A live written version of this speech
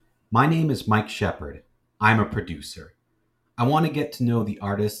My name is Mike Shepard. I'm a producer. I want to get to know the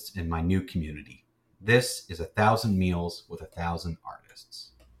artists in my new community. This is 1,000 Meals with 1,000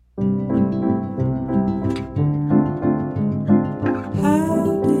 Artists. How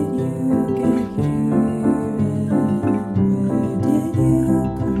did you get here and where did you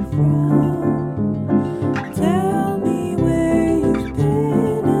come from? Tell me where you've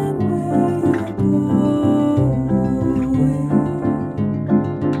been and where you're going.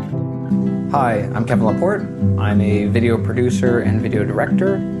 Hi, I'm Kevin Laporte. I'm a video producer and video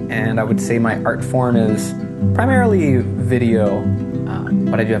director, and I would say my art form is primarily video,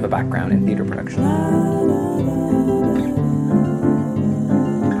 but I do have a background in theater production.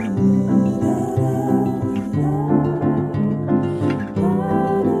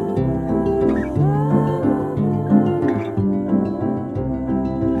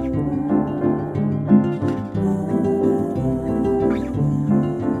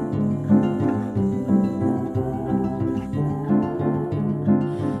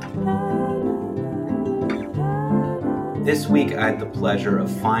 This week, I had the pleasure of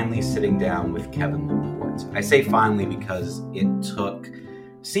finally sitting down with Kevin Laporte. I say finally because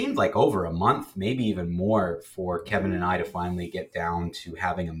seemed like over a month, maybe even more, for Kevin and I to finally get down to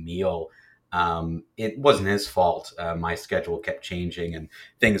having a meal. It wasn't his fault. My schedule kept changing and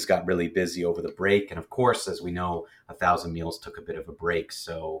things got really busy over the break. And of course, as we know, 1,000 Meals took a bit of a break.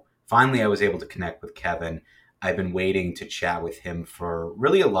 So finally, I was able to connect with Kevin. I've been waiting to chat with him for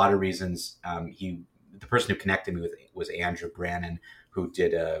really a lot of reasons. The person who connected me with was Andrew Brannon, who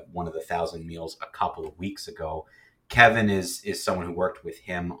did one of the 1,000 Meals a couple of weeks ago. Kevin is someone who worked with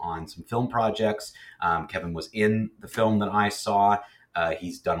him on some film projects. Kevin was in the film that I saw.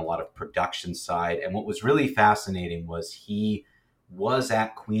 He's done a lot of production side. And what was really fascinating was he was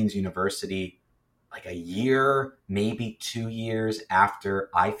at Queen's University like a year, maybe 2 years after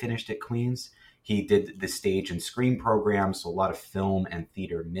I finished at Queen's. He did the stage and screen program, so a lot of film and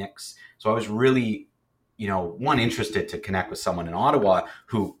theater mix. So I was really interested to connect with someone in Ottawa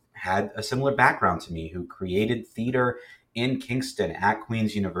who had a similar background to me, who created theater in Kingston at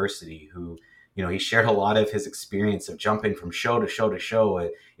Queen's University, who, he shared a lot of his experience of jumping from show to show to show,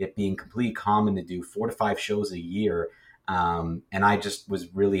 it being completely common to do 4 to 5 shows a year. And I just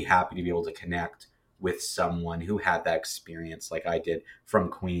was really happy to be able to connect with someone who had that experience like I did from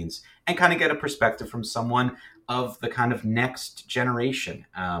Queen's and kind of get a perspective from someone of the kind of next generation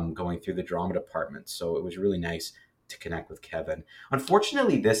going through the drama department. So it was really nice to connect with Kevin.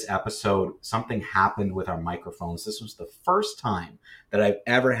 Unfortunately, this episode, something happened with our microphones. This was the first time that I've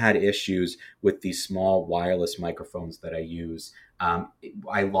ever had issues with these small wireless microphones that I use.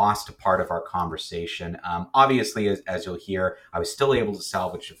 I lost a part of our conversation. Obviously, as you'll hear, I was still able to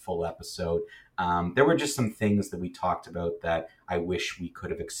salvage a full episode. There were just some things that we talked about that I wish we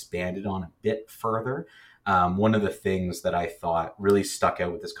could have expanded on a bit further. One of the things that I thought really stuck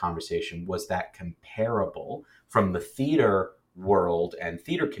out with this conversation was that comparable from the theater world and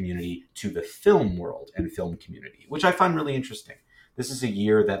theater community to the film world and film community, which I find really interesting. This is a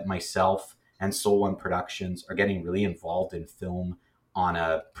year that myself and Soul One Productions are getting really involved in film on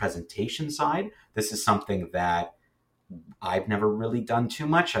a presentation side. This is something that I've never really done too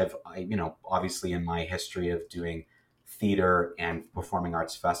much. Obviously in my history of doing theater and performing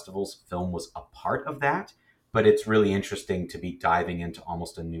arts festivals, film was a part of that, but it's really interesting to be diving into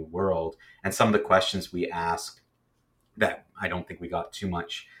almost a new world. And some of the questions we asked that I don't think we got too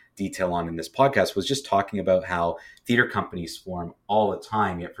much detail on in this podcast was just talking about how theater companies form all the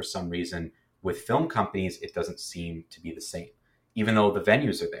time, yet for some reason with film companies, it doesn't seem to be the same, even though the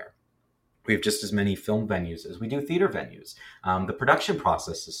venues are there. We have just as many film venues as we do theater venues. The production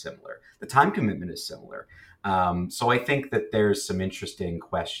process is similar. The time commitment is similar. So I think that there's some interesting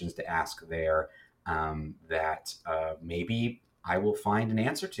questions to ask there that maybe I will find an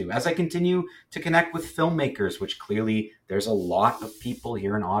answer to as I continue to connect with filmmakers, which clearly there's a lot of people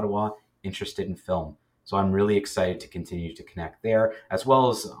here in Ottawa interested in film. So I'm really excited to continue to connect there, as well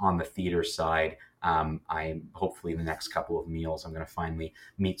as on the theater side. I'm hopefully in the next couple of meals, I'm going to finally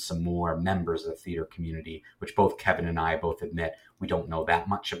meet some more members of the theater community, which both Kevin and I both admit we don't know that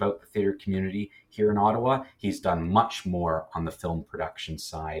much about the theater community here in Ottawa. He's done much more on the film production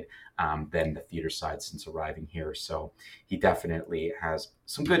side than the theater side since arriving here. So he definitely has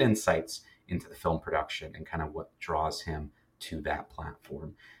some good insights into the film production and kind of what draws him to that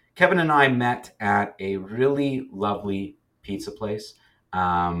platform. Kevin and I met at a really lovely pizza place.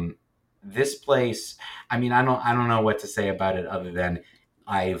 This place, I don't know what to say about it other than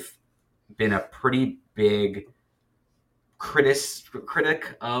I've been a pretty big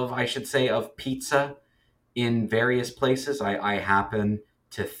critic of, I should say, of pizza in various places. I happen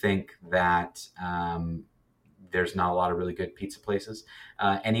to think that there's not a lot of really good pizza places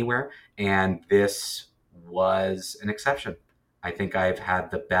anywhere, and this was an exception. I think I've had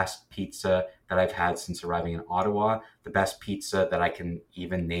the best pizza that I've had since arriving in Ottawa, the best pizza that I can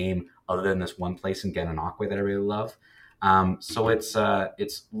even name other than this one place in Gananoque that I really love. So it's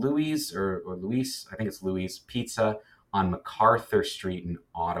Louis or Luis, I think it's Louis Pizza on MacArthur Street in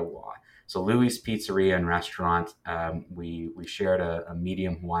Ottawa. So Louis Pizzeria and Restaurant, we shared a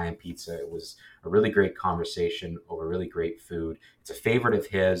medium Hawaiian pizza. It was a really great conversation over really great food. It's a favorite of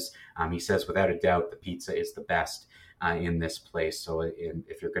his. He says without a doubt the pizza is the best in this place. So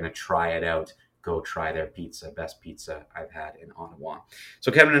if you're going to try it out, go try their pizza. Best pizza I've had in Ottawa.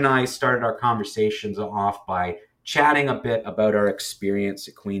 So Kevin and I started our conversations off by chatting a bit about our experience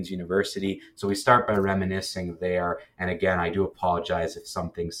at Queen's University. So we start by reminiscing there. And again, I do apologize if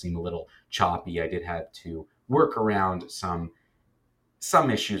some things seem a little choppy. I did have to work around some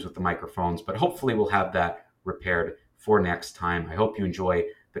issues with the microphones, but hopefully we'll have that repaired for next time. I hope you enjoy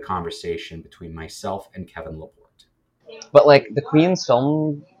the conversation between myself and Kevin Laporte. But like the Queen's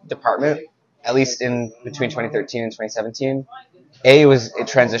film department, at least in between 2013 and 2017, was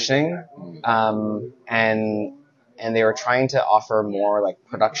transitioning, and they were trying to offer more like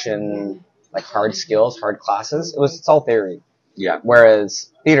production, like hard skills, hard classes. It's all theory. Yeah. Whereas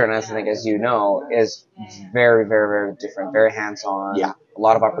theater, and I think as you know, is very, very, very different, very hands-on. Yeah. A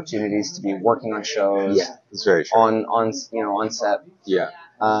lot of opportunities to be working on shows. Yeah, it's very true. On set. Yeah.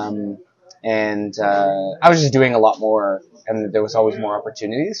 And I was just doing a lot more, and there was always more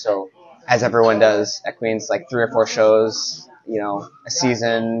opportunities. So, as everyone does at Queen's, like 3 or 4 shows, a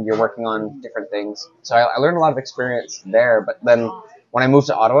season, you're working on different things. So I learned a lot of experience there. But then when I moved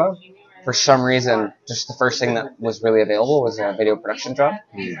to Ottawa, for some reason, just the first thing that was really available was a video production job,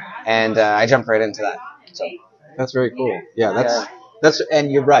 and I jumped right into that. So that's very cool. Yeah, that's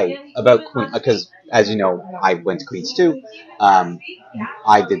and you're right about Queen, because as you know, I went to Queen's too.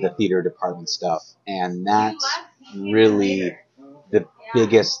 I did the theater department stuff, and that's really the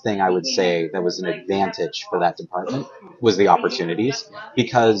biggest thing I would say that was an advantage for that department was the opportunities,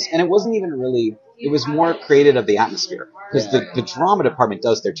 and it wasn't even really, it was more created of the atmosphere, because the drama department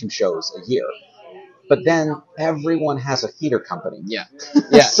does their 2 shows a year, but then everyone has a theater company. Yeah,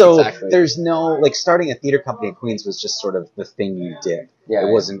 so exactly. There's no, like, starting a theater company at Queen's was just sort of the thing you did. Yeah,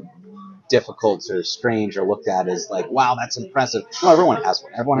 it wasn't difficult or strange or looked at as like, wow, that's impressive. No, everyone has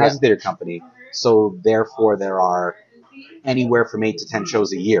one. Everyone has a theater company, so therefore there are anywhere from 8 to 10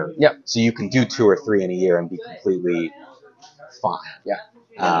 shows a year. Yep. So you can do 2 or 3 in a year and be completely fine.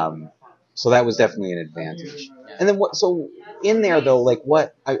 Yeah. So that was definitely an advantage. And then so in there though, like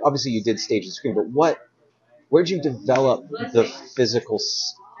obviously you did stage and screen, but where'd you develop the physical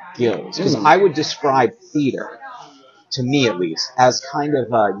skills? Because I would describe theater, to me at least, as kind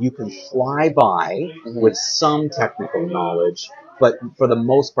of you can fly by with some technical knowledge, but for the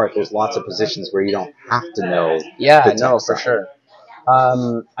most part, there's lots of positions where you don't have to know. Yeah, no, for sure.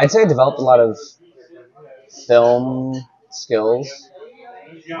 I'd say I developed a lot of film skills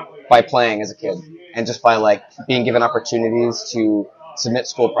by playing as a kid, and just by like being given opportunities to submit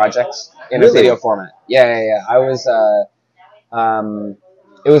school projects in a video format. Yeah. I was.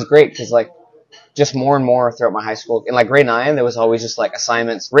 It was great because like just more and more throughout my high school, in like grade 9, there was always just like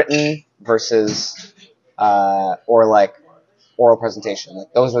assignments written versus or like oral presentation.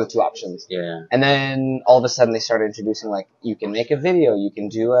 Like those were the 2 options. Yeah. And then all of a sudden they started introducing like you can make a video, you can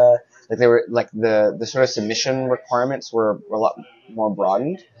do they were like the sort of submission requirements were a lot more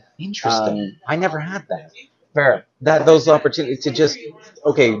broadened. Interesting. I never had that. Fair. Those opportunities to just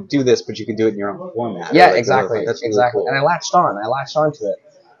do this, but you can do it in your own format. Yeah, like, exactly. That's really exactly. Cool. And I latched on to it.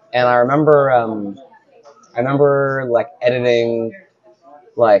 And I remember like editing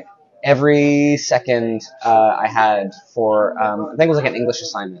like every second I had for I think it was like an English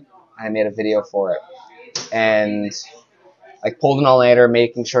assignment. I made a video for it, and like pulled an all-nighter,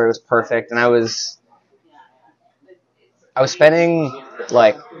 making sure it was perfect. And I was spending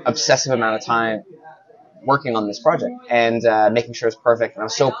like obsessive amount of time working on this project and making sure it was perfect. And I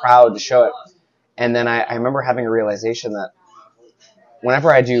was so proud to show it. And then I remember having a realization that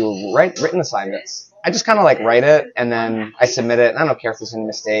whenever I do written assignments, I just kind of like write it and then I submit it. And I don't care if there's any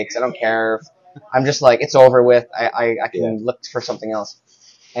mistakes. I don't care if I'm just like, it's over with. I can look for something else.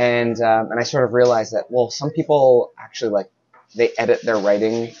 And I sort of realized that, well, some people actually like, they edit their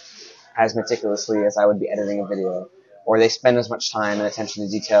writing as meticulously as I would be editing a video, or they spend as much time and attention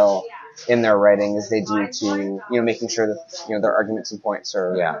to detail in their writing as they do to, making sure that, their arguments and points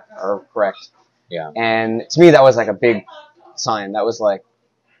are correct. Yeah. And to me, that was like a big sign. That was like,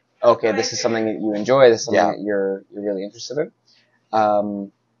 okay, this is something that you enjoy. This is something that you're really interested in.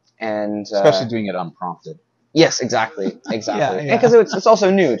 And Especially doing it unprompted. yes, exactly. Yeah. And because it's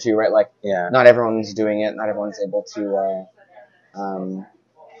also new too, right? Like, Yeah. not everyone's doing it. Not everyone's able to.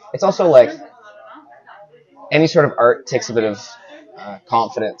 It's also like any sort of art takes a bit of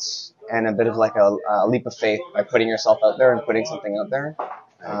confidence and a bit of like a leap of faith by putting yourself out there and putting something out there.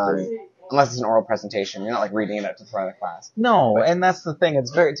 Unless it's an oral presentation, you're not like reading it out to the front of the class. No, and that's the thing.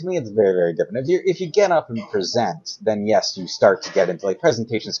 It's very very different. If you get up and present, then yes, you start to get into like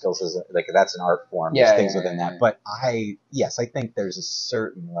presentation skills is like that's an art form. There's things within that. But I think there's a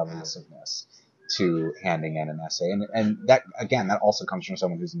certain levelness to handing in an essay, and that again that also comes from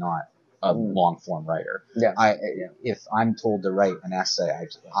someone who's not a long form writer. Yeah. If I'm told to write an essay,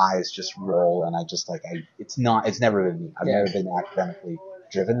 eyes just roll, and it's never been me. I've never been academically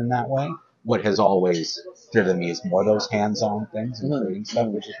driven in that way. What has always driven me is more those hands-on things and creating stuff,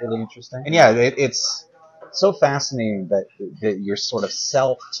 which is really interesting. And yeah, it's so fascinating that you're sort of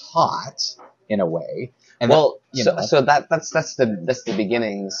self-taught in a way. And so that's the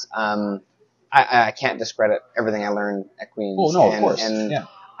beginnings. I can't discredit everything I learned at Queen's. Well, no, of course. And I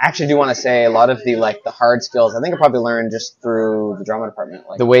actually do want to say a lot of the hard skills I think I probably learned just through the drama department.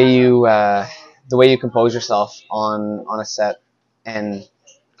 Like the way you compose yourself on a set and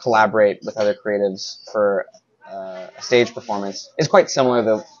collaborate with other creatives for a stage performance is quite similar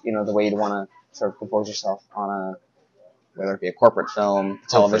to the way you'd want to sort of compose yourself on whether it be a corporate film,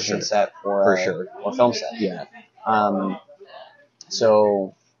 television set, or film set. Yeah.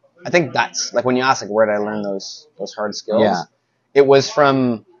 So I think that's like when you ask like where did I learn those hard skills? Yeah. It was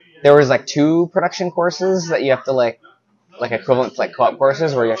there was like 2 production courses that you have to like equivalent to like co-op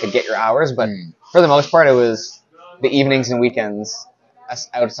courses where you have to get your hours, but for the most part it was the evenings and weekends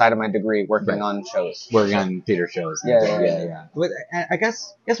outside of my degree working on shows. Working on theater shows. Yeah. But I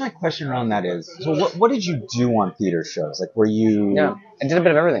guess my question around that is, so what did you do on theater shows? Like, were you... Yeah, I did a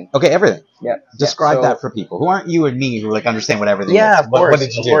bit of everything. Okay, everything. Yeah. Describe that for people who aren't you and me who like understand what everything is. Yeah, of course. What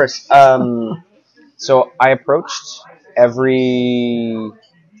did you do? Of course. So I approached every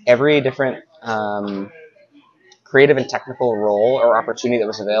different creative and technical role or opportunity that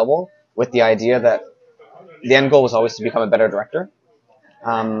was available with the idea that the end goal was always to become a better director.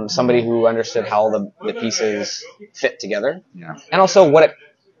 Somebody who understood how the pieces fit together, and also what it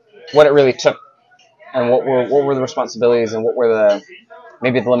really took, and what were the responsibilities, and what were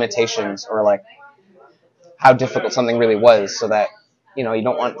maybe the limitations, or like how difficult something really was, so that you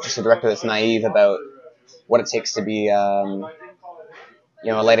don't want just a director that's naive about what it takes to be a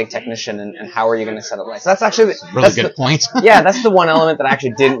lighting technician, and how are you going to set up lights. So that's actually really good point. Yeah, that's the one element that I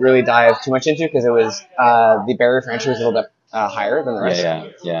actually didn't really dive too much into because it was the barrier for entry was a little bit higher than the rest.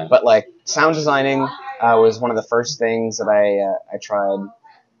 Yeah. But like sound designing was one of the first things that I tried,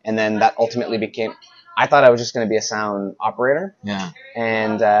 and then that ultimately became. I thought I was just going to be a sound operator. Yeah.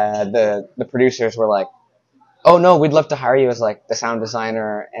 And the producers were like, "Oh no, we'd love to hire you as like the sound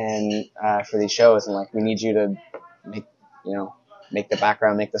designer and for these shows, and like we need you to make the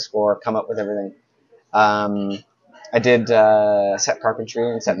background, make the score, come up with everything." I did set carpentry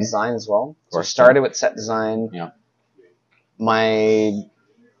and set design as well. So I started with set design. Yeah.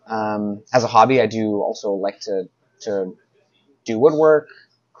 As a hobby, I do also like to do woodwork,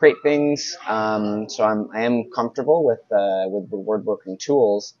 create things. So I am comfortable with the woodworking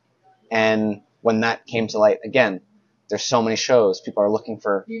tools. And when that came to light, again, there's so many shows. People are looking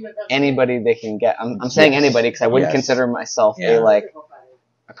for anybody they can get. I'm saying anybody because I wouldn't consider myself a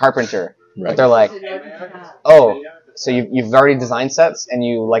carpenter. Right. But they're like, oh, so you've already designed sets and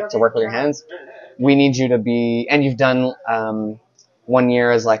you like to work with your hands. We need you to be, and you've done 1 year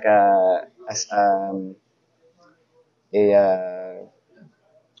as like I'm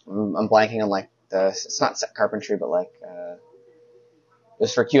blanking on like it's not set carpentry, but like it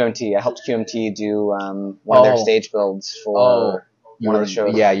was for QMT. I helped QMT do one of their stage builds for one of the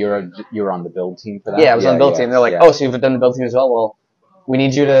shows. Yeah, you were on the build team for that. Yeah, I was on the build team. They're like, oh, so you've done the build team as well? Well, we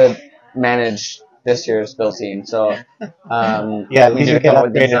need you to manage this year's build team. So these would get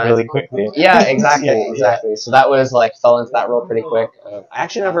upgraded really quickly. Yeah, exactly. So that was like fell into that role pretty quick. I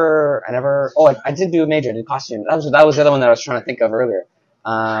actually I did do a major. I did costume. That was the other one that I was trying to think of earlier.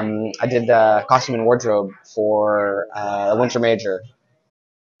 I did costume and wardrobe for a winter major.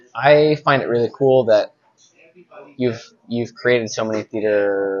 I find it really cool that you've created so many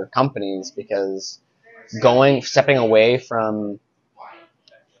theater companies because stepping away from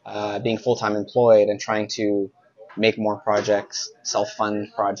being full-time employed and trying to make more projects,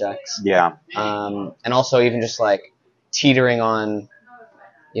 self-fund projects. Yeah. And also even just like teetering on,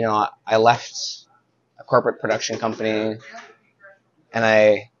 I left a corporate production company and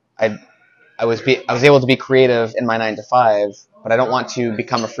I was able to be creative in my 9 to 5 but I don't want to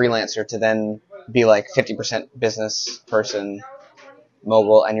become a freelancer to then be like 50% business person,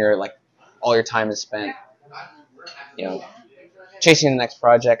 mogul, and you're like all your time is spent, you know, chasing the next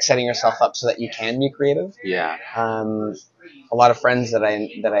project, setting yourself up so that you can be creative. Yeah. A lot of friends that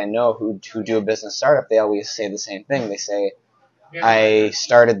I know who do a business startup, they always say the same thing. They say, I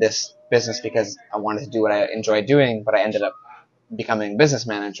started this business because I wanted to do what I enjoy doing, but I ended up becoming business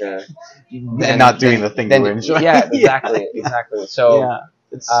manager And not doing the thing you enjoy. Yeah, exactly. So yeah,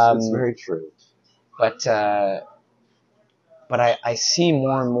 it's very true. But I see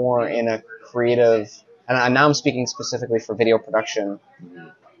more and more in a creative, and now I'm speaking specifically for video production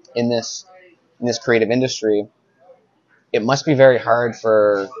in this creative industry. It must be very hard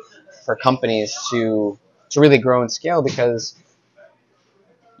for companies to really grow and scale, because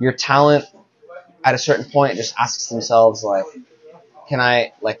your talent at a certain point just asks themselves, like, can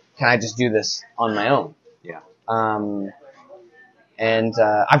I just do this on my own? Yeah. And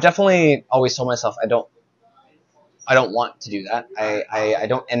I've definitely always told myself I don't want to do that. I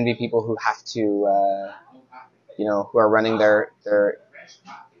don't envy people who have to, who are running their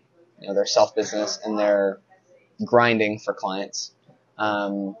self business and they're grinding for clients.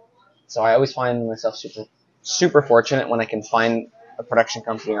 So I always find myself super fortunate when I can find a production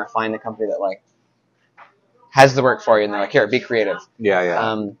company or find a company that like has the work for you and they're like, here, be creative.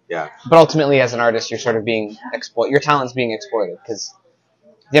 Yeah. But ultimately, as an artist, you're sort of being your talent's being exploited, because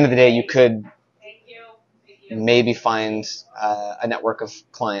at the end of the day, you could maybe find a network of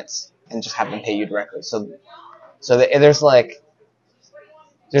clients and just have them pay you directly. So there's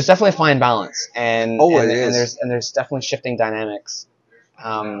definitely a fine balance, and there's definitely shifting dynamics.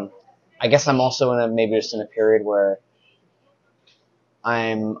 I guess I'm also maybe just in a period where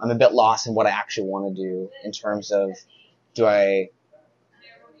I'm a bit lost in what I actually want to do, in terms of do I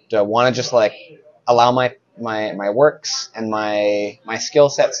want to just like allow my works and my skill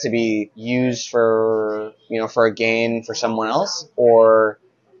sets to be used for a gain for someone else, or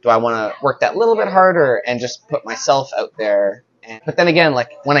do I want to work that little bit harder and just put myself out there? But then again,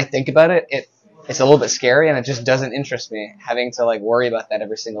 like when I think about it, it's a little bit scary, and it just doesn't interest me, having to like worry about that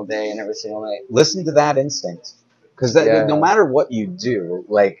every single day and every single night. Listen to that instinct, because no matter what you do,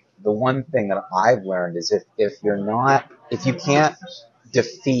 like the one thing that I've learned is if you can't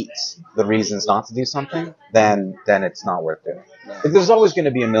defeat the reasons not to do something, then it's not worth doing. Yeah. There's always going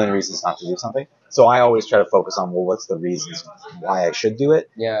to be a million reasons not to do something. So I always try to focus on, well, what's the reasons why I should do it?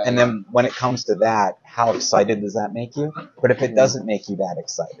 Yeah. And then when it comes to that, how excited does that make you? But if it doesn't make you that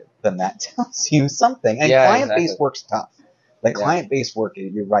excited, then that tells you something. And client-based work's tough. Like client-based work,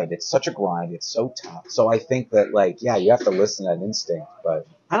 you're right, it's such a grind, it's so tough. So I think that you have to listen to that instinct, but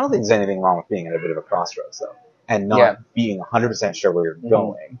I don't think there's anything wrong with being at a bit of a crossroads though, and not being 100% sure where you're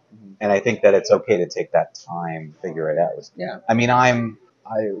going. Mm-hmm. And I think that it's okay to take that time, figure it out. Yeah. I mean,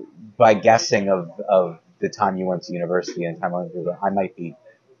 by guessing of the time you went to university and time I went through, I might be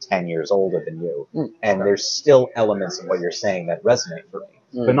 10 years older than you. And there's still elements of what you're saying that resonate for me,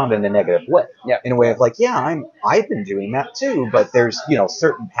 but not in a negative way. Yeah. In a way of like, I've been doing that too, but there's,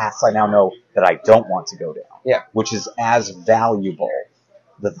 certain paths I now know that I don't want to go down. Yeah. Which is as valuable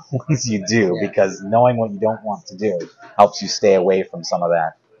the ones you do, because knowing what you don't want to do helps you stay away from some of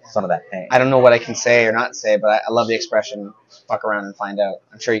that pain. I don't know what I can say or not say, but I love the expression "fuck around and find out."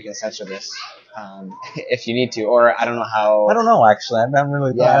 I'm sure you can censor this if you need to, or I don't know how. I don't know, actually. I'm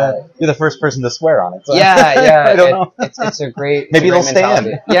really glad you're the first person to swear on it. So I don't know. It's a great. Maybe it'll stay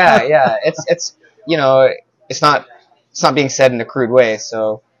in. Yeah. It's it's not being said in a crude way.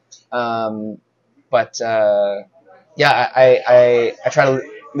 So, I try to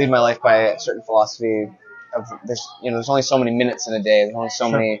lead my life by a certain philosophy of there's only so many minutes in a day. There's only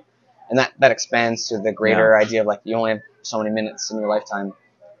so many, and that expands to the greater idea of like you only have so many minutes in your lifetime.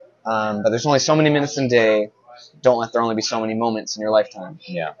 But there's only so many minutes in a day. Don't let there only be so many moments in your lifetime.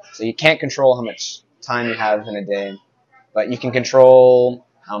 Yeah. So you can't control how much time you have in a day, but you can control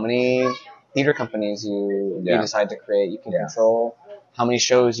how many theater companies you decide to create. You can control how many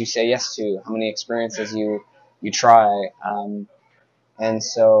shows you say yes to, how many experiences you try. And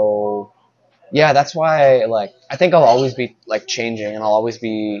so, that's why, I think I'll always be, changing, and I'll always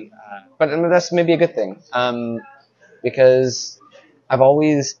be, but that's maybe a good thing, because I've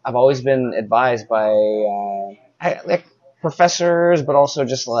always been advised by, professors, but also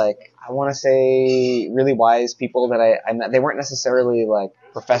just, I want to say really wise people that I met. They weren't necessarily,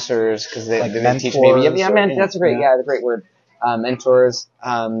 professors, because they didn't teach me. That's a great word. Mentors,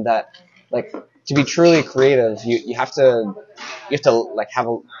 that, to be truly creative, you have to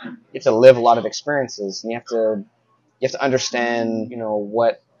live a lot of experiences, and you have to understand,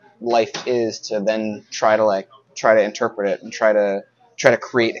 what life is, to then try to try to interpret it and try to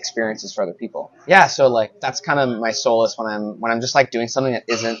create experiences for other people. Yeah, so like that's kind of my solace when I'm just like doing something that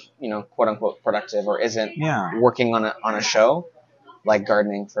isn't, quote unquote productive or isn't working on a show, like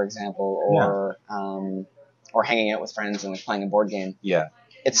gardening, for example, or hanging out with friends and like playing a board game. Yeah.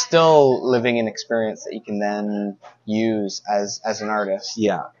 It's still living an experience that you can then use as an artist.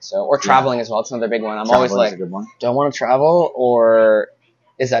 Yeah. So, or traveling as well. It's another big one. I'm Traveling always like, is a good one. do I want to travel, or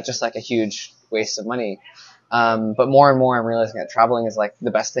is that just like a huge waste of money? But more and more I'm realizing that traveling is like the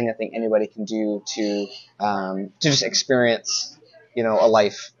best thing I think anybody can do to just experience, a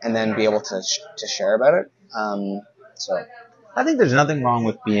life and then be able to share about it. So I think there's nothing wrong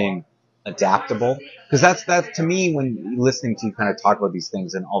with being adaptable, because that's to me, when listening to you kind of talk about these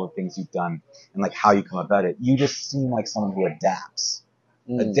things and all the things you've done and like how you come about it, you just seem like someone who adapts.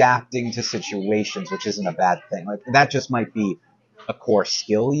 Adapting to situations, which isn't a bad thing. Like that just might be a core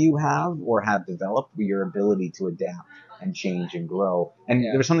skill you have or have developed, your ability to adapt and change and grow. And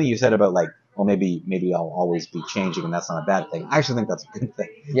there was something you said about like, well, maybe I'll always be changing, and that's not a bad thing. I actually think that's a good thing.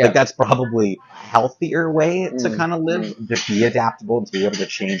 Yeah. Like that's probably a healthier way to kind of live, to be adaptable and to be able to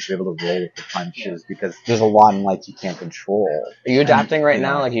change, to be able to roll with the punches, because there's a lot in life you can't control. Are you adapting right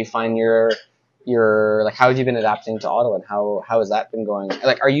now? Like, you find your like, how have you been adapting to Ottawa, and how has that been going?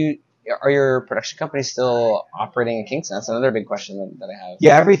 Like, are your production companies still operating in Kingston? That's another big question that I have.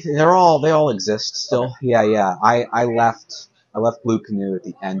 Yeah, everything. They all exist still. Okay. Yeah. I left Blue Canoe at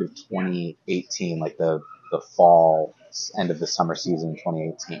the end of 2018, like the fall, end of the summer season in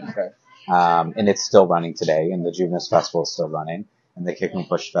 2018. Okay. And it's still running today, and the Juvenus Festival is still running, and the Kick Me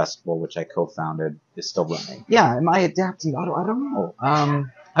Push Festival, which I co-founded, is still running. Yeah, am I adapting to Ottawa? I don't know.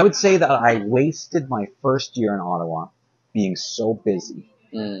 I would say that I wasted my first year in Ottawa being so busy.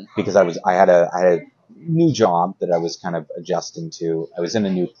 Because I had a new job that I was kind of adjusting to. I was in a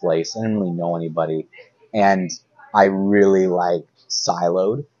new place. I didn't really know anybody, and I really like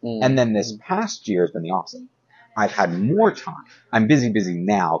siloed. And then this past year has been the opposite. I've had more time. I'm busy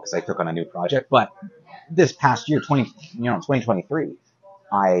now because I took on a new project. But this past year, 2023,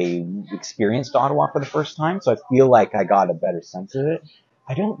 I experienced Ottawa for the first time, so I feel like I got a better sense of it.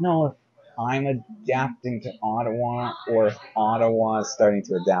 I don't know if I'm adapting to Ottawa, or if Ottawa is starting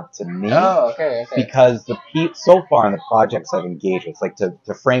to adapt to me. Oh, okay. Because so far in the projects I've engaged with, like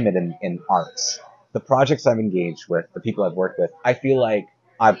to frame it in arts, the projects I've engaged with, the people I've worked with, I feel like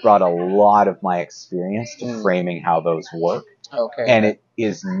I've brought a lot of my experience to framing how those work. Okay. And it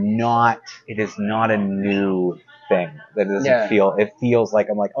is not a new thing. That doesn't feel, it feels like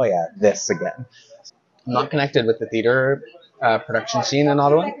I'm like, oh yeah, this again. I'm not connected with the theater production scene in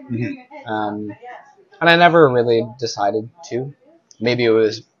Ottawa. And I never really decided to. Maybe it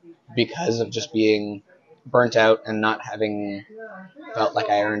was because of just being burnt out and not having felt like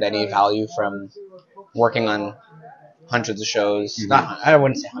I earned any value from working on hundreds of shows. I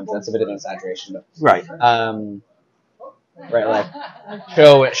wouldn't say hundreds, that's a bit of an exaggeration, but right. Right, like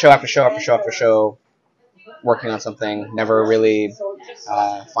show after show after show after show, working on something, never really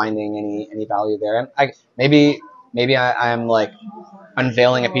finding any value there. And maybe I'm like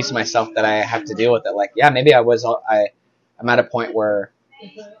unveiling a piece of myself that I have to deal with it. Like, yeah, maybe I'm at a point where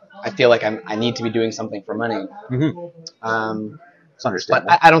I feel like I need to be doing something for money. It's understandable.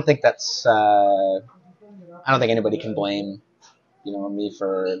 But I don't think that's I don't think anybody can blame me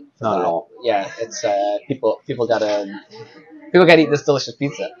for not that. at all. Yeah, it's people gotta eat this delicious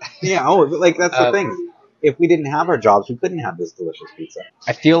pizza. Yeah, like that's the thing. If we didn't have our jobs, we couldn't have this delicious pizza.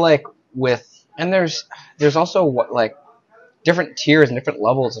 I feel like there's also like different tiers and different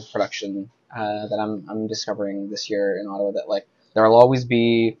levels of production that I'm discovering this year in Ottawa, that like there'll always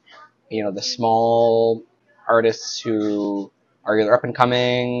be the small artists who are either up and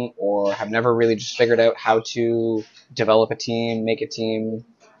coming or have never really just figured out how to develop a team, make a team.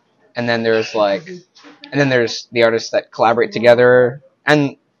 And then there's the artists that collaborate together,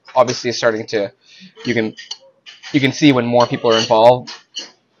 and obviously you can see when more people are involved,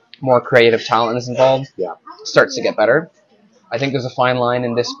 more creative talent is involved, starts to get better. I think there's a fine line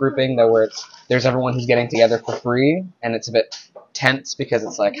in this grouping where there's everyone who's getting together for free, and it's a bit tense because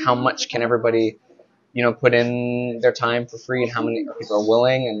it's like, how much can everybody put in their time for free, and how many people are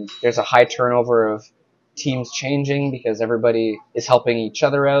willing, and there's a high turnover of teams changing because everybody is helping each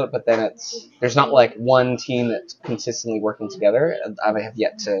other out, but then there's not like one team that's consistently working together. I have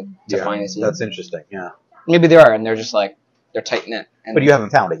yet to find a team. That's interesting, yeah. Maybe there are, and they're just like, they're tight-knit. But you haven't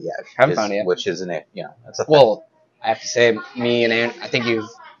found it yet. Haven't found it yet. Which isn't it, that's a thing. Well, I have to say, me and I think you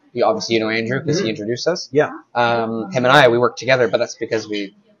obviously know Andrew because he introduced us. Yeah. Him and I, we work together, but that's because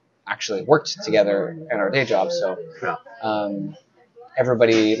we actually worked together in our day jobs. So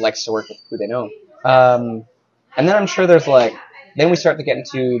everybody likes to work with who they know. And then I'm sure there's like, then we start to get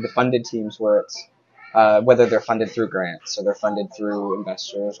into the funded teams where it's, whether they're funded through grants or they're funded through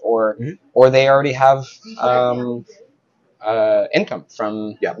investors or they already have, income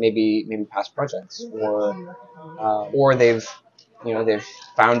from maybe past projects or they've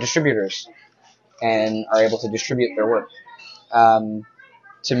found distributors and are able to distribute their work.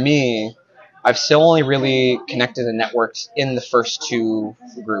 To me, I've still only really connected and networked in the first two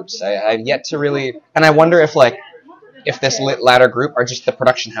groups. I've yet to really, and I wonder if this latter group are just the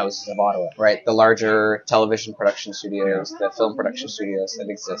production houses of Ottawa, right? The larger television production studios, the film production studios that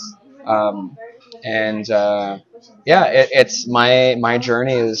exist. It's my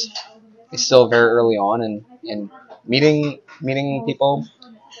journey is still very early on in meeting people,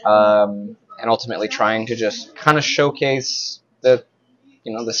 and ultimately trying to just kind of showcase the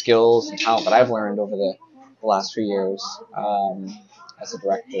skills and talent that I've learned over the last few years as a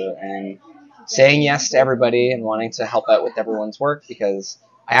director, and saying yes to everybody and wanting to help out with everyone's work, because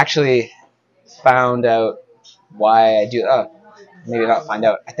I actually found out why I do. Maybe not find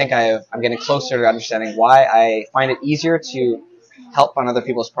out. I think I'm getting closer to understanding why I find it easier to help on other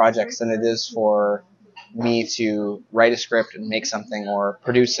people's projects than it is for me to write a script and make something, or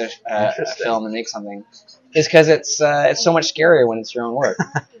produce a film and make something, is because it's so much scarier when it's your own work,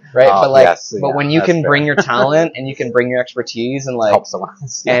 right? But when you can bring your talent and you can bring your expertise and like help someone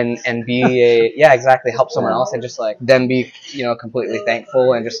else, and be help someone else, and just like then be completely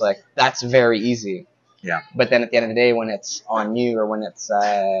thankful, and just like that's very easy. Yeah. But then at the end of the day, when it's on you or when it's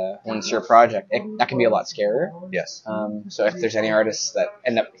your project, that can be a lot scarier. Yes. So if there's any artists that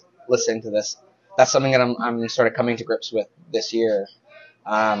end up listening to this, that's something that I'm sort of coming to grips with this year,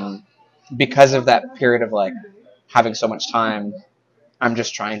 because of that period of like having so much time. I'm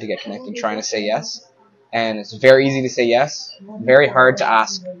just trying to get connected, trying to say yes, and it's very easy to say yes. Very hard to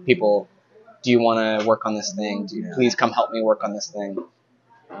ask people, "Do you want to work on this thing? Please come help me work on this thing.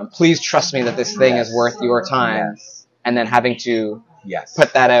 Please trust me that this thing is worth your time." Yes. And then having to Yes.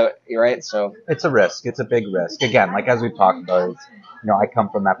 put that out, right? So it's a risk. It's a big risk. Again, like as we've talked about, I come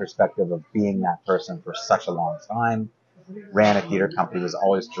from that perspective of being that person for such a long time. Ran a theater company, was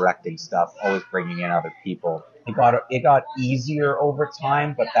always directing stuff, always bringing in other people. It got easier over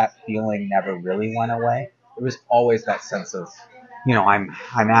time, but that feeling never really went away. It was always that sense of, I'm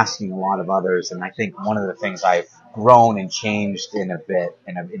asking a lot of others, and I think one of the things I've grown and changed in a bit,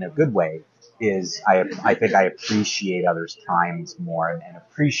 in a good way, is I think I appreciate others' times more, and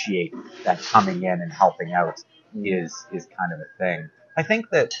appreciate that coming in and helping out is kind of a thing. I think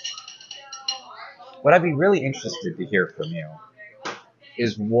that what I'd be really interested to hear from you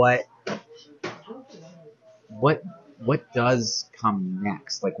is what does come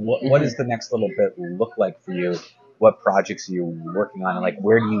next? Like what does the next little bit look like for you? What projects are you working on, and like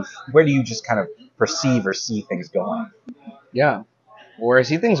where do you just kind of perceive or see things going? Yeah. Where I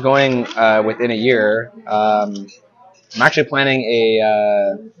see things going within a year, I'm actually planning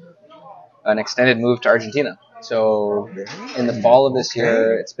an extended move to Argentina. So in the fall of this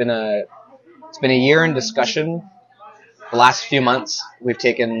year, it's been a year in discussion. The last few months, my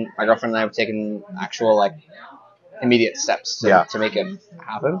girlfriend and I have taken actual like immediate steps to make it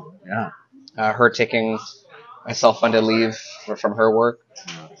happen. Yeah. Her taking a self-funded leave from her work,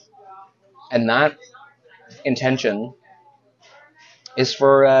 and that intention is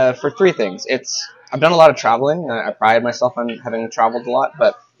for three things. I've done a lot of traveling. I pride myself on having traveled a lot,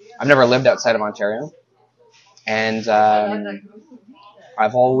 but I've never lived outside of Ontario. And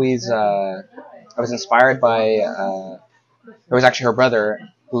I've always I was inspired by it was actually her brother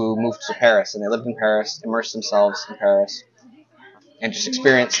who moved to Paris, and they lived in Paris, immersed themselves in Paris, and just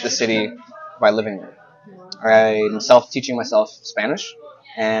experienced the city by living there. I'm teaching myself Spanish,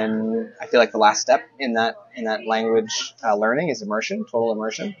 and I feel like the last step in that language learning is immersion, total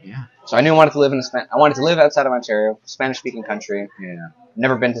immersion. Yeah. So I knew I wanted to live I wanted to live outside of Ontario, Spanish-speaking country. Yeah.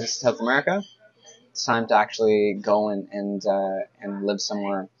 Never been to South America. It's time to actually go and live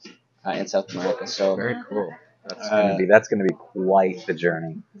somewhere in South America. So very cool. That's gonna be quite the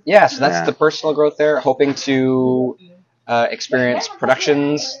journey. Yeah. So that's the personal growth there. Hoping to experience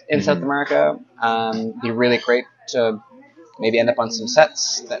productions in South America. Be really great to maybe end up on some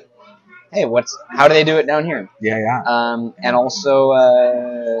sets that, hey, how do they do it down here? Yeah. And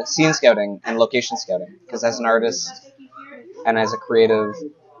also scene scouting and location scouting, because as an artist and as a creative,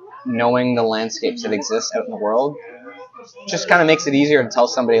 knowing the landscapes that exist out in the world just kind of makes it easier to tell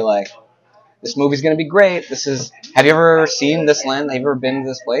somebody like, this movie's going to be great. Have you ever seen this land? Have you ever been to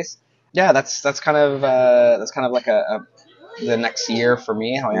this place? Yeah, that's kind of like the next year for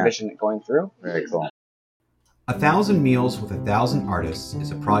me, how I envision it going through. Very cool. 1,000 Meals with 1,000 Artists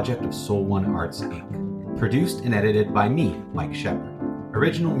is a project of Soul One Arts Inc., produced and edited by me, Mike Shepard.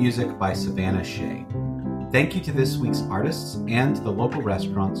 Original music by Savannah Shea. Thank you to this week's artists and the local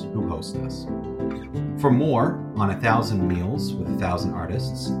restaurants who host us. For more on 1,000 Meals with 1,000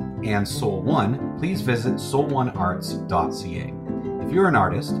 Artists and Soul One, please visit soulonearts.ca. If you're an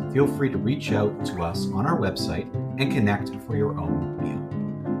artist, feel free to reach out to us on our website and connect for your own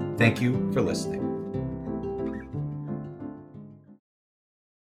meal. Thank you for listening.